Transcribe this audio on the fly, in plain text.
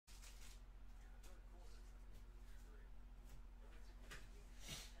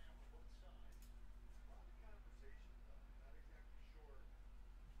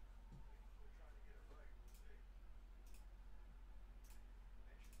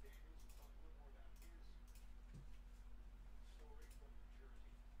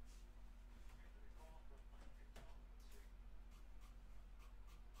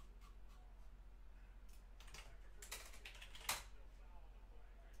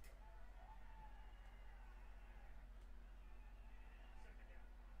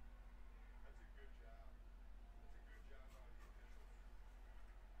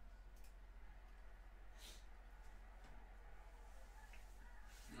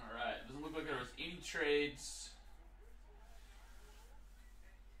trades.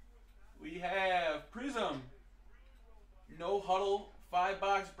 We have Prizm, no huddle,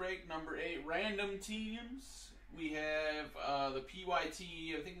 5-box break, number 8, random teams. We have the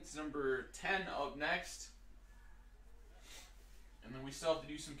PYT, I think it's number 10 up next. And then we still have to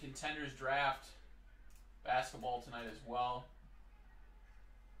do some contenders draft basketball tonight as well.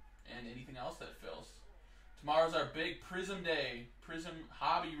 And anything else that fills. Tomorrow's our big Prizm day. Prizm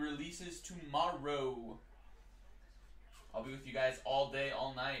hobby releases tomorrow. I'll be with you guys all day,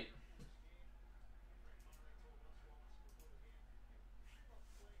 all night.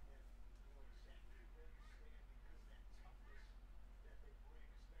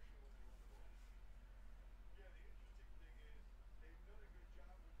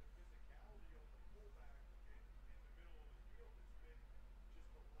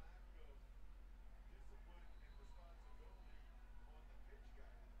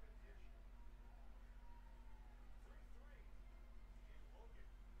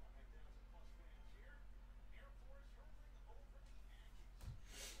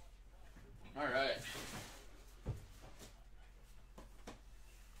 All right.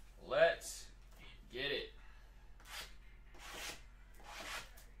 Let's get it.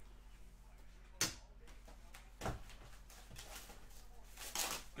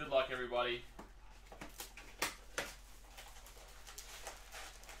 Good luck, everybody.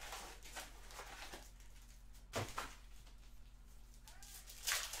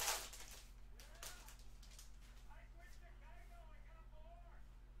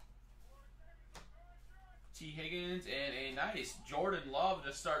 T. Higgins and a nice Jordan Love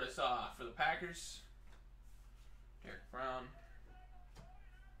to start us off for the Packers. Derek Brown.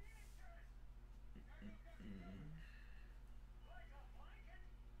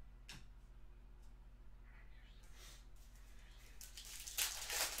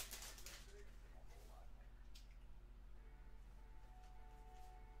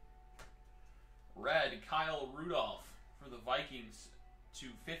 Red, Kyle Rudolph for the Vikings,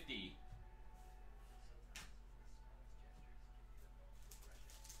 250.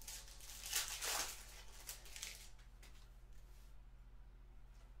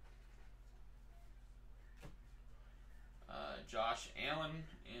 Josh Allen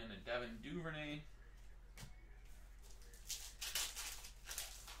and a Devin Duvernay.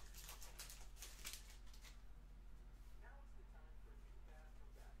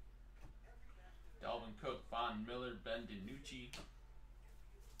 Dalvin Cook, Von Miller, Ben DiNucci.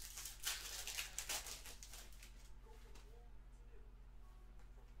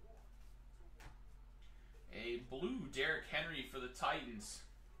 A blue Derrick Henry for the Titans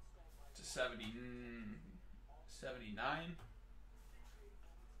to 79.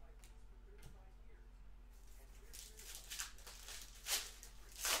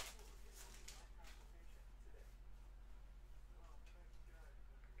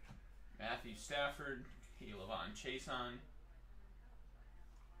 Matthew Stafford, Kayvon Chason.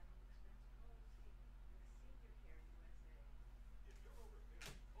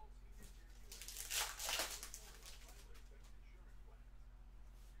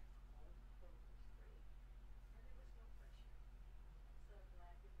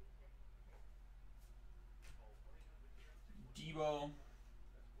 Debo,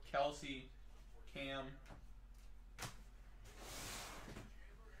 Kelsey, Cam.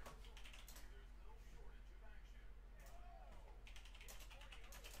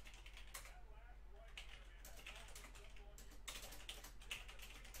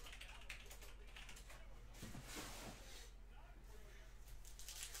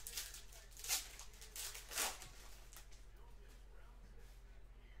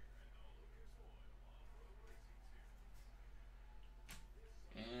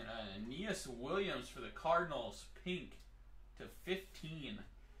 Williams for the Cardinals, pink to 15.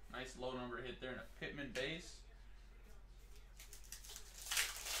 Nice low number hit there in a Pittman base.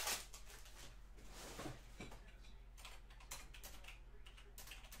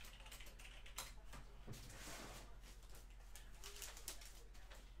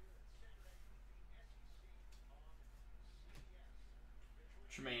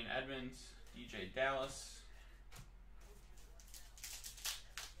 Tremaine Edmonds, DJ Dallas.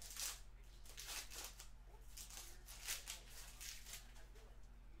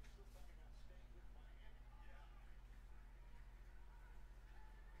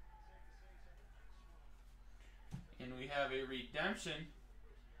 And we have a redemption.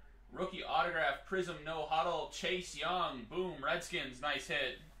 Rookie autograph, Prizm, no huddle, Chase Young. Boom, Redskins, nice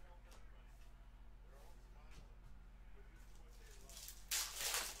hit.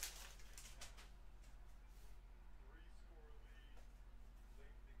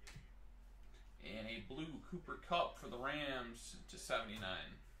 a blue Cooper Kupp for the Rams to 79.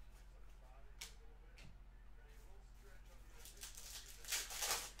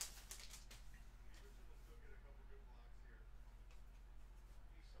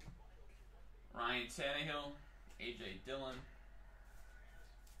 Ryan Tannehill, A.J. Dillon.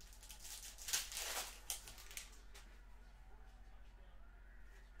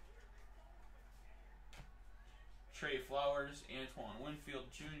 Trey Flowers, Antoine Winfield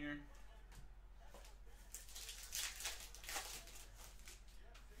Jr.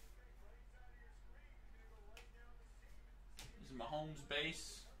 This is Mahomes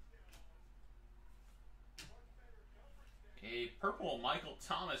base. A purple Michael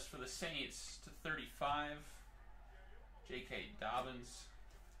Thomas for the Saints to 35. J.K. Dobbins.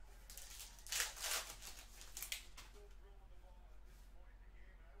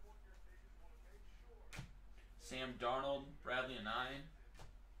 Sam Darnold, Bradley and 9.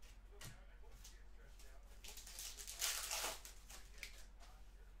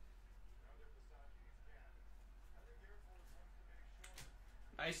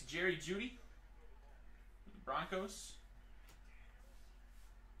 Nice Jerry Jeudy, Broncos.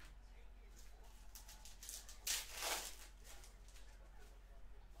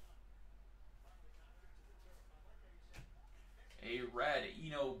 A red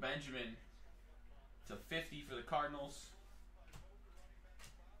Eno Benjamin to 50 for the Cardinals.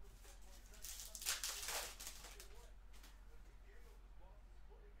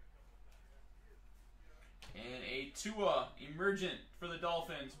 And a Tua Emergent for the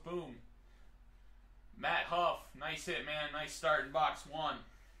Dolphins. Boom. Matt Huff. Nice hit, man. Nice start in box 1.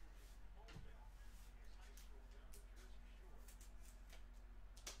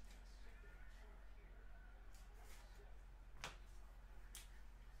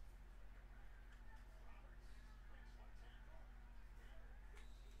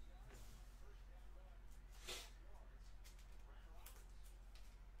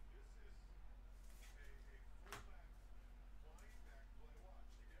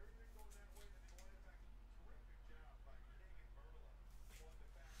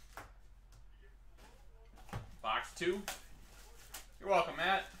 Box 2. You're welcome,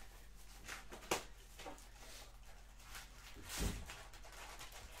 Matt.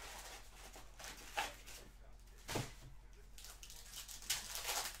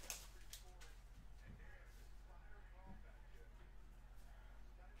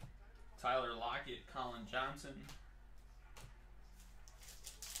 Tyler Lockett, Colin Johnson.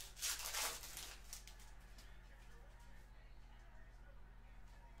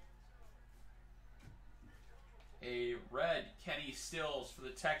 A red Kenny Stills for the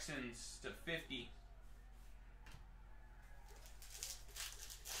Texans to 50.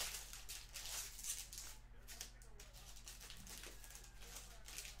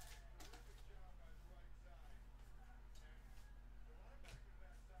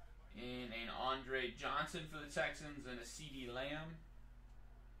 And an Andre Johnson for the Texans and a CD Lamb.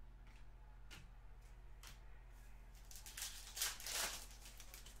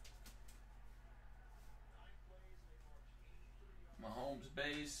 Mahomes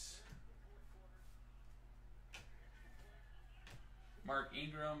base. Mark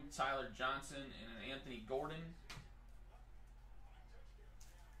Ingram, Tyler Johnson, and an Anthony Gordon.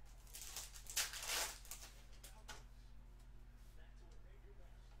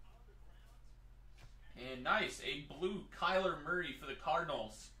 And nice, a blue Kyler Murray for the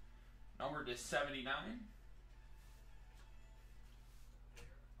Cardinals. Numbered to 79.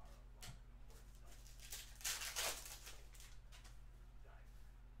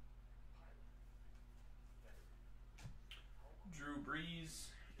 Drew Brees,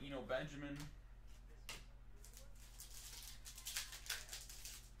 Eno Benjamin.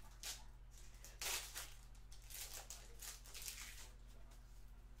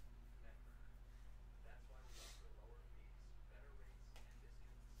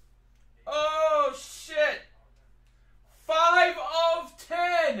 Oh, shit! 5 of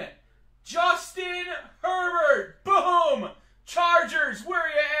 10! Justin Herbert! Boom! Chargers, where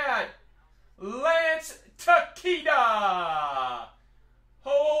you at? Lance Takeda!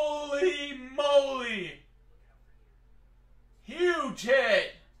 Holy moly! Huge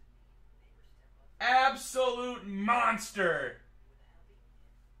hit! Absolute monster!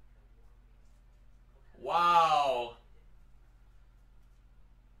 Wow!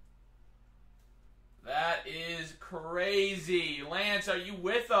 That is crazy. Lance, are you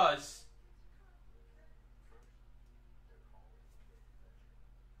with us?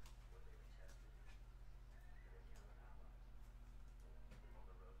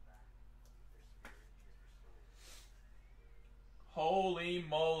 Holy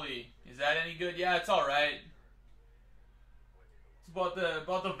moly. Is that any good? Yeah, it's all right. It's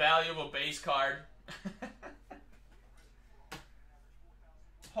about the value of a base card.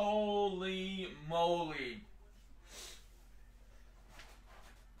 Holy moly!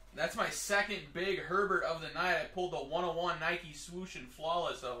 That's my second big Herbert of the night. I pulled the 101 Nike swoosh and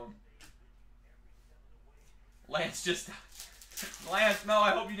flawless of him. Lance just... Lance, no,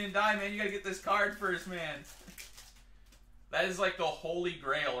 I hope you didn't die, man. You gotta get this card first, man. That is like the holy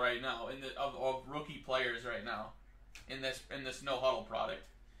grail right now of rookie players right now in this no huddle product.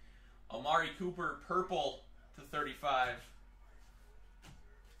 Amari Cooper, purple /35.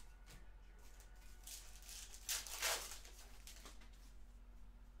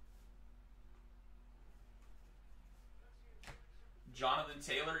 Jonathan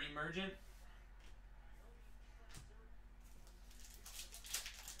Taylor, emergent.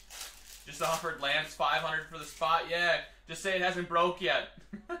 Just offered Lance 500 for the spot. Yeah, just say it hasn't broke yet.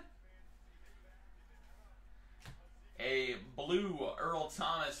 A blue Earl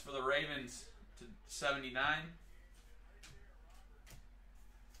Thomas for the Ravens /79.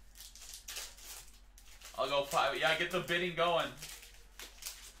 I'll go 5. Yeah, get the bidding going.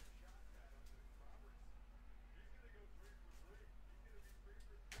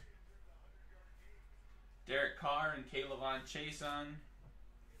 Derek Carr and Kayvon Chason.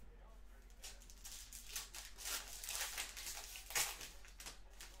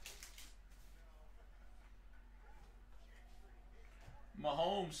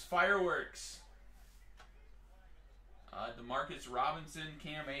 Mahomes, fireworks. DeMarcus Robinson,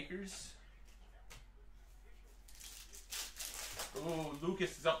 Cam Akers. Ooh,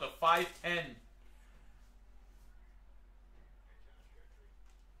 Lucas is up to 5'10".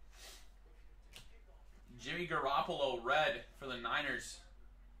 Jimmy Garoppolo, red for the Niners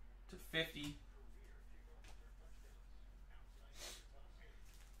 /50.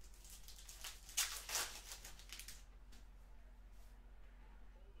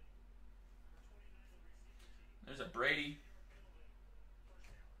 There's a Brady.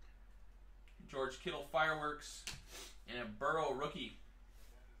 George Kittle, fireworks. And a Burrow, rookie.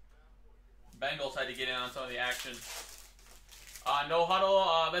 Bengals had to get in on some of the action. No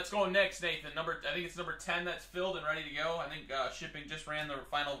huddle. Let's go next, Nathan. I think it's number 10 that's filled and ready to go. I think shipping just ran the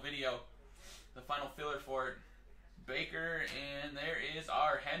final video, the final filler for it. Baker, and there is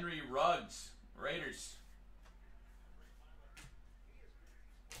our Henry Ruggs, Raiders.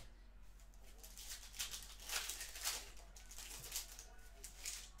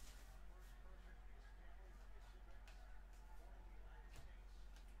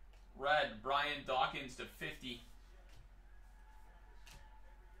 Red, Brian Dawkins /50.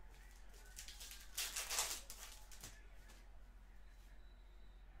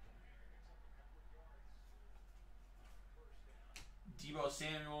 Deebo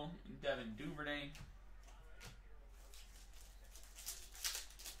Samuel, Devin Duvernay.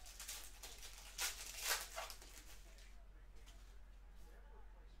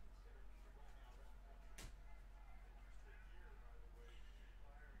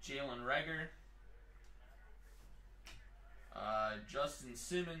 Jalen Reagor. Justin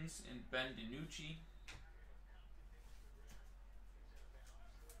Simmons and Ben DiNucci.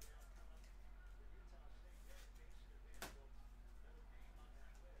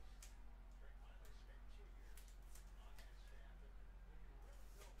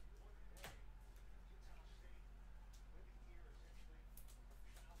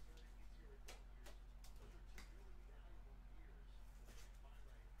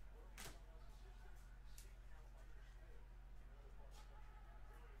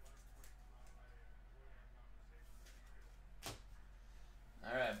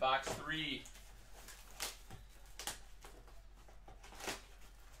 Box 3.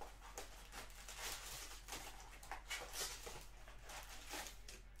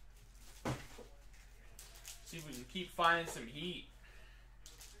 See if we can keep finding some heat.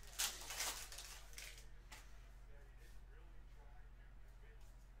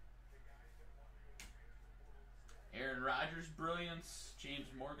 Aaron Rodgers, brilliance. James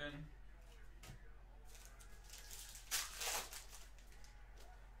Morgan.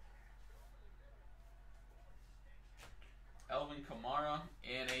 Elvin Kamara,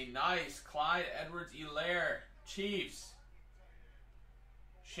 and a nice Clyde Edwards-Helaire, Chiefs.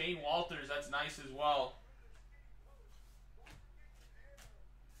 Shane Walters, that's nice as well.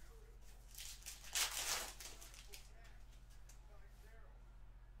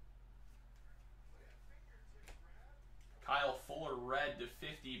 Kyle Fuller, red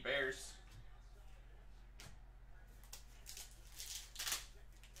 /50, Bears.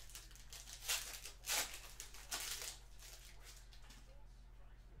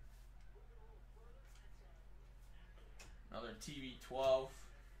 TV12.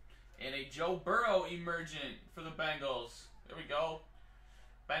 And a Joe Burrow emergent for the Bengals. There we go.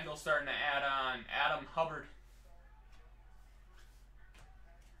 Bengals starting to add on Adam Hubbard.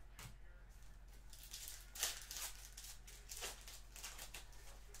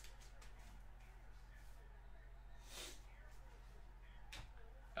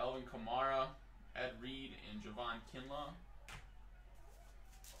 Elvin Kamara, Ed Reed, and Javon Kinlaw.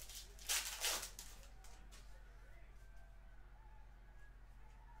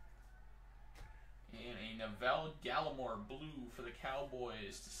 And a Neville Gallimore blue for the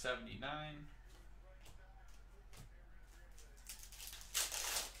Cowboys to 79.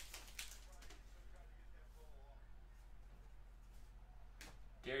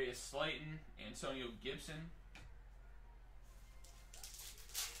 Darius Slayton, Antonio Gibson.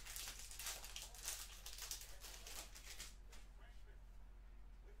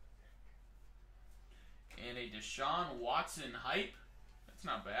 And a Deshaun Watson hype. That's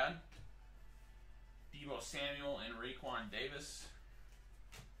not bad. Deebo Samuel and Raekwon Davis.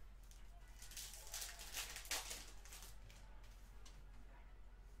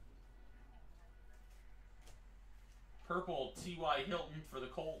 Purple T.Y. Hilton for the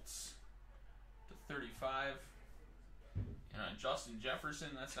Colts to 35. And Justin Jefferson,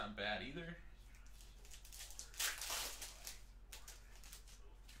 that's not bad either.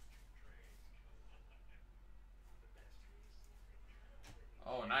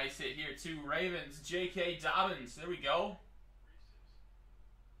 Oh, nice hit here too. Ravens, J.K. Dobbins. There we go.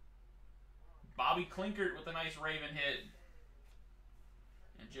 Bobby Klinkert with a nice Raven hit.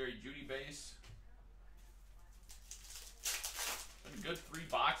 And Jerry Jeudy base. Been good 3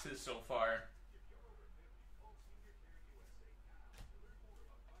 boxes so far.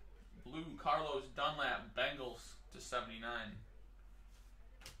 Blue Carlos Dunlap, Bengals to 79.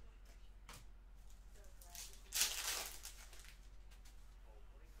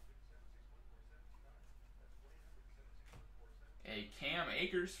 A Cam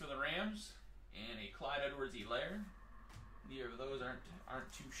Akers for the Rams, and a Clyde Edwards-Helaire. Neither of those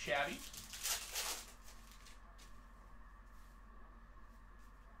aren't too shabby.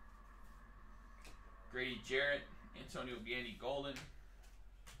 Grady Jarrett, Antonio Gandy Golden.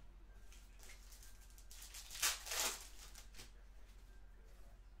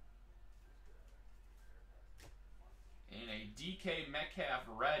 And a DK Metcalf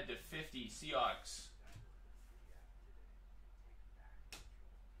red to 50 Seahawks.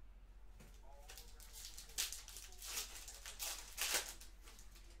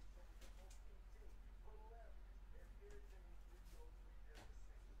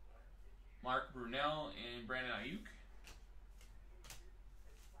 Mark Brunell and Brandon Ayuk.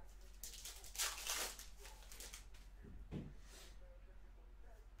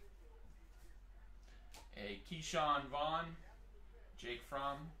 A Keyshawn Vaughn, Jake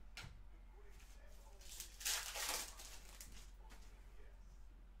Fromm.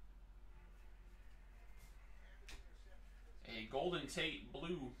 A Golden Tate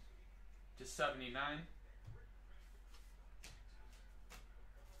blue to 79.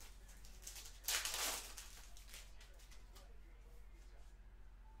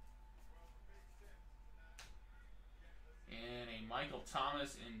 Michael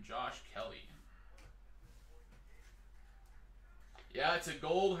Thomas and Josh Kelly. Yeah, it's a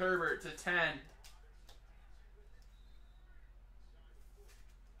gold Herbert to 10.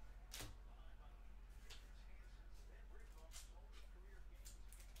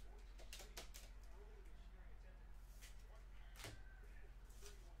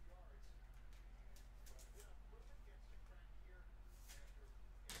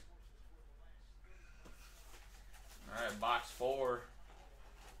 All right, box 4.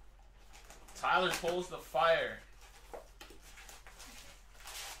 Tyler pulls the fire.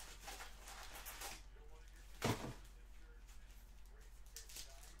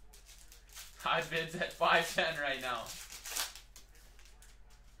 High bids at 510 right now.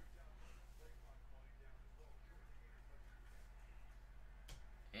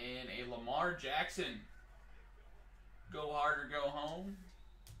 And a Lamar Jackson. Go hard or go home.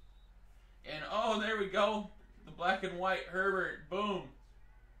 And oh, there we go. The black and white Herbert. Boom.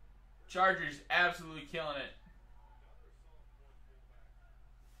 Chargers absolutely killing it.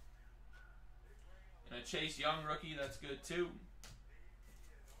 And a Chase Young rookie. That's good too.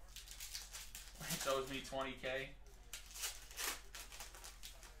 That owes me 20K.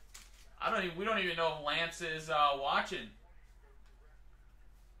 We don't even know if Lance is watching.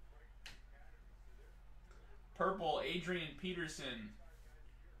 Purple Adrian Peterson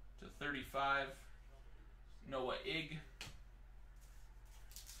to 35. Noah Ig.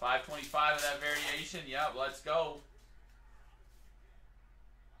 525 of that variation. Yep, let's go.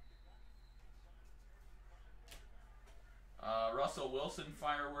 Russell Wilson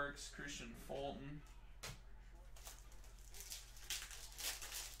fireworks. Christian Fulton.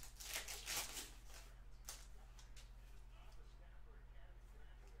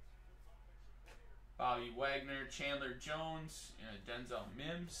 Bobby Wagner, Chandler Jones, and a Denzel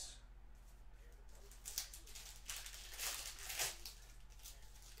Mims.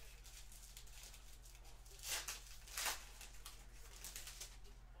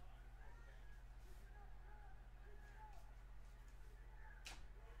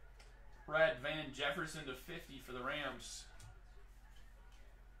 Brad Van Jefferson to 50 for the Rams.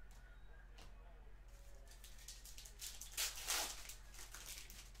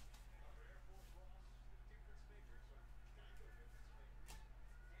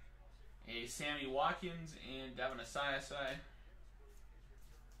 A Sammy Watkins and Devin Asiasi.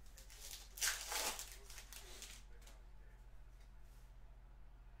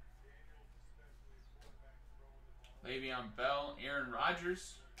 Le'Veon Bell, Aaron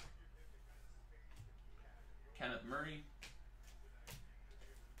Rodgers, Kenneth Murray,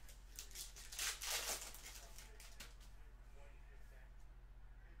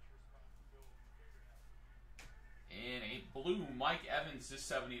 and a blue Mike Evans to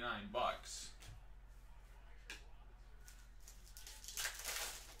 79 bucks.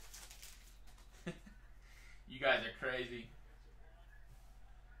 You guys are crazy.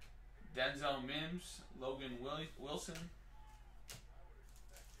 Denzel Mims, Logan Wilson.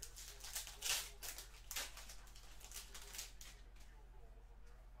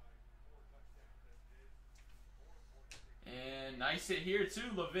 And nice hit here too,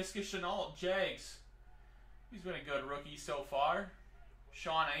 Laviska Shenault, Jags. He's been a good rookie so far.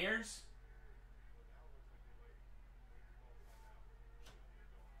 Sean Ayers.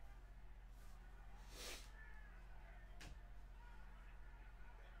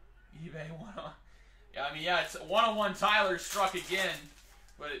 eBay 101. Yeah, I mean, yeah, it's 101 Tyler struck again.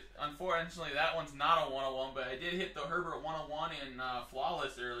 But unfortunately, that one's not a 101. But I did hit the Herbert 101 in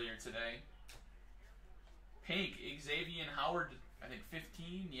Flawless earlier today. Pink, Xavier Howard, I think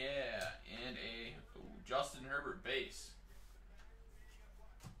 15, yeah. And a Justin Herbert base.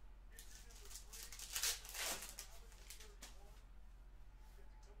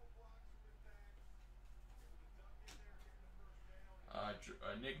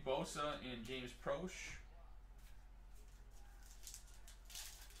 Nick Bosa and James Proche.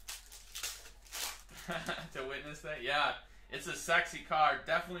 To witness that, yeah, it's a sexy card.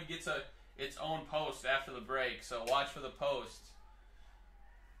 Definitely gets its own post after the break, so watch for the post.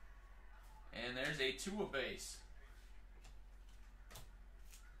 And there's a Tua base.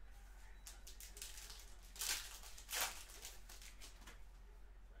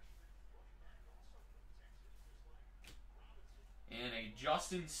 And a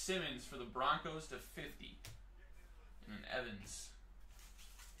Justin Simmons for the Broncos to 50. And an Evans.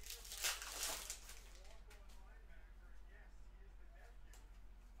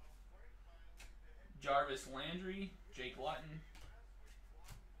 Jarvis Landry, Jake Luton.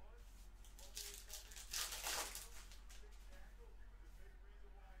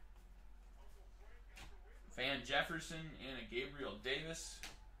 Van Jefferson and a Gabriel Davis.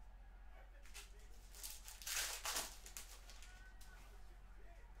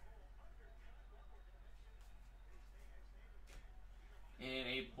 And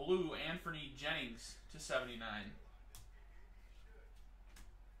a blue Anthony Jennings to 79.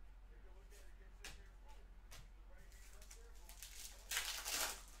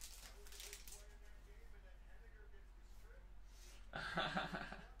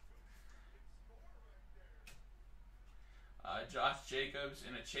 Josh Jacobs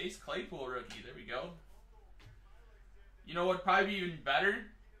and a Chase Claypool rookie. There we go. You know what would probably be even better?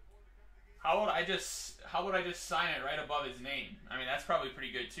 How would I just sign it right above his name? I mean, that's probably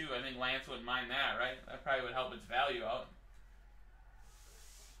pretty good too. I think Lance wouldn't mind that, right? That probably would help its value out.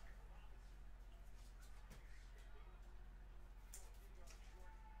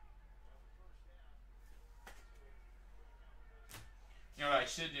 You know what I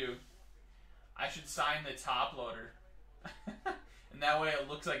should do? I should sign the top loader. And that way it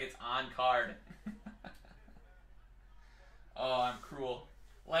looks like it's on card. Oh, I'm cruel.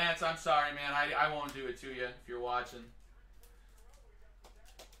 Lance, I'm sorry, man. I won't do it to you if you're watching.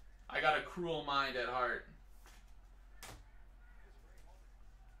 I got a cruel mind at heart.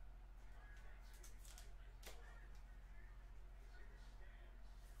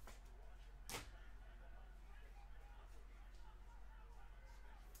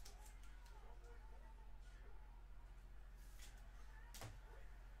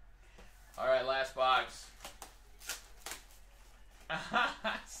 Alright, last box.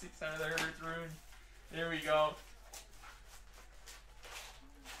 600 Herbert's rune. There we go.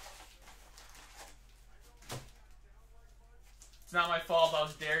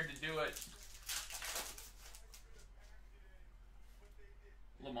 dared to do it.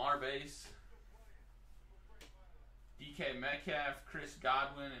 Lamar base. DK Metcalf, Chris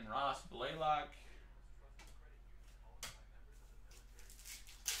Godwin, and Ross Blaylock.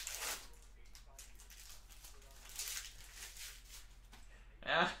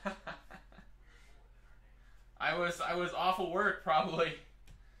 I was off of work probably,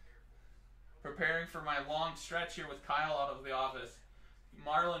 preparing for my long stretch here with Kyle out of the office.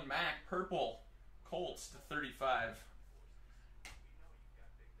 Marlon Mack, purple, Colts to 35.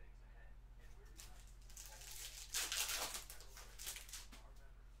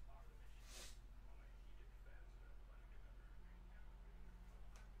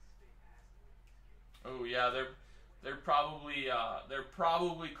 Oh yeah, they're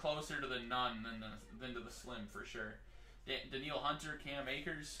probably closer to the none than to the slim for sure. Daniil Hunter, Cam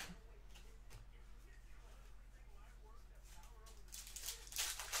Akers.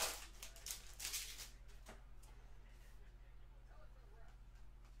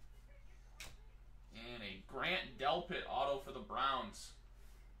 And a Grant Delpit auto for the Browns.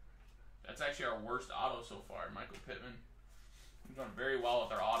 That's actually our worst auto so far, Michael Pittman. We're doing very well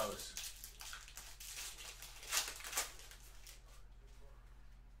with our autos.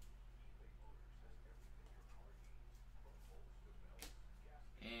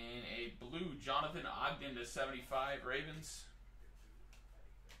 And a blue Jonathan Ogden to 75, Ravens.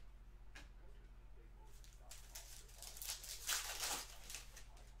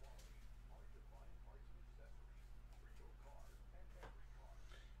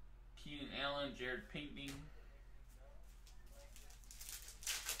 Keenan Allen, Jared Pinkney.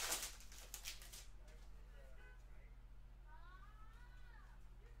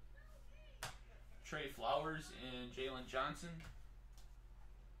 Trey Flowers and Jalen Johnson.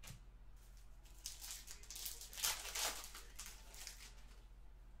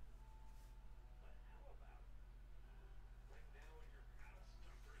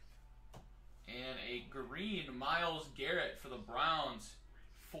 And a green Myles Garrett for the Browns.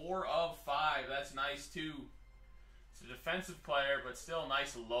 4 of 5. That's nice too. It's a defensive player, but still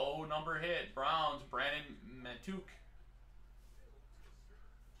nice low number hit. Browns, Brandon Matuk.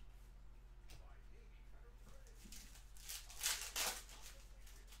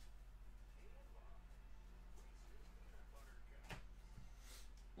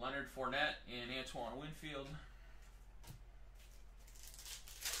 Leonard Fournette and Antoine Winfield.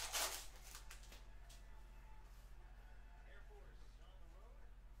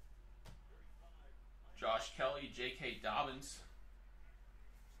 Josh Kelly, J.K. Dobbins.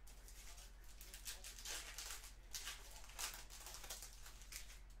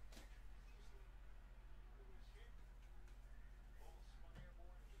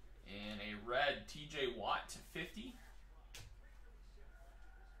 And a red T.J. Watt to 50.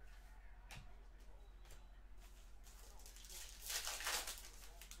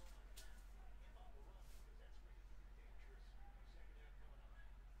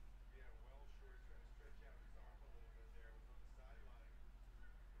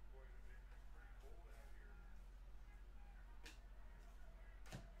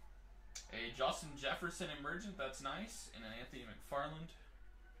 A Justin Jefferson emergent, that's nice, and an Anthony McFarland.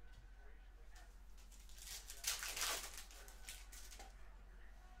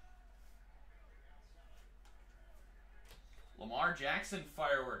 Lamar Jackson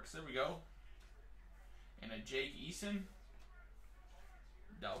fireworks, there we go. And a Jake Eason.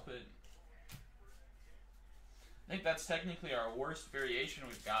 Delpit. I think that's technically our worst variation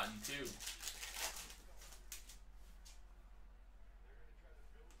we've gotten too.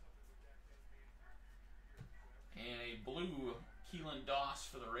 And a blue Keelan Doss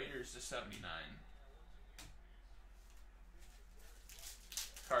for the Raiders to 79.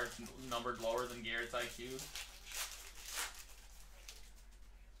 Card's numbered lower than Garrett's IQ.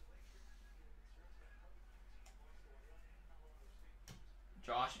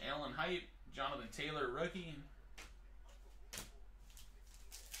 Josh Allen hype. Jonathan Taylor rookie.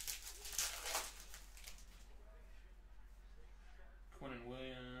 Quinnen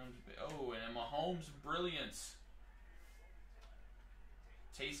Williams. Oh, and Mahomes brilliance.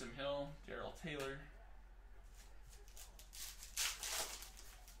 Taysom Hill, Darrell Taylor.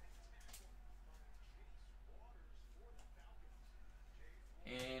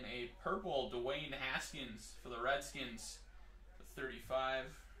 And a purple Dwayne Haskins for the Redskins, the 35.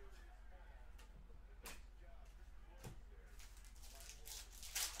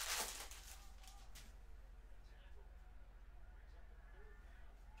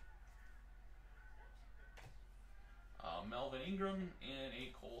 Melvin Ingram and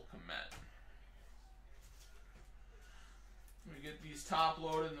a Cole Kmet. We get these top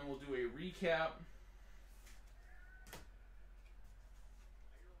loaded, and then we'll do a recap.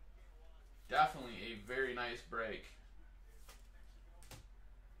 Definitely a very nice break.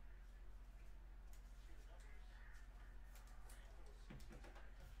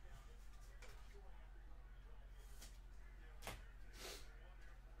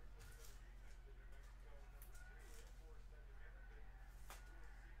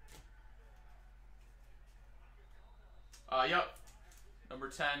 Yep. Number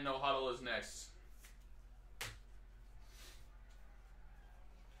 10, No Huddle is next.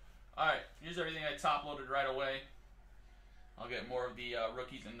 Alright, here's everything I top loaded right away. I'll get more of the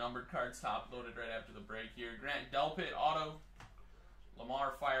rookies and numbered cards top loaded right after the break here. Grant Delpit, auto.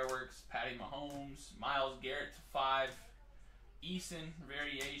 Lamar Fireworks, Patty Mahomes, Myles Garrett to 5. Eason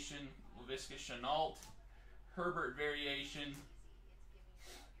variation, Laviska Shenault. Herbert variation.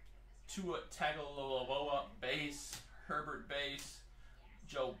 Tua Tagovailoa base. Herbert base,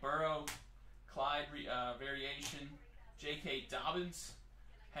 Joe Burrow, Clyde variation, J.K. Dobbins,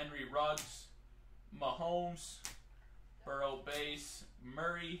 Henry Ruggs, Mahomes, Burrow base,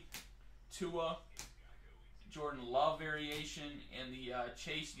 Murray, Tua, Jordan Love variation, and the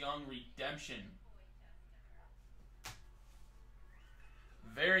Chase Young redemption.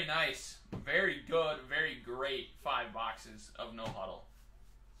 Very nice, very good, very great 5 boxes of No Huddle.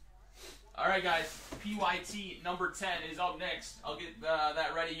 Alright guys, PYT number 10 is up next. I'll get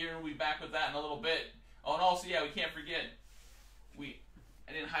that ready here and we'll be back with that in a little bit. Oh, and also, yeah, we can't forget,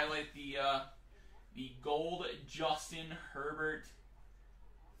 I didn't highlight the gold Justin Herbert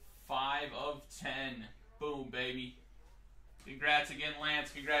 5 of 10. Boom, baby. Congrats again,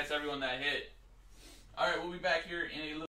 Lance. Congrats everyone that hit. Alright, we'll be back here in a little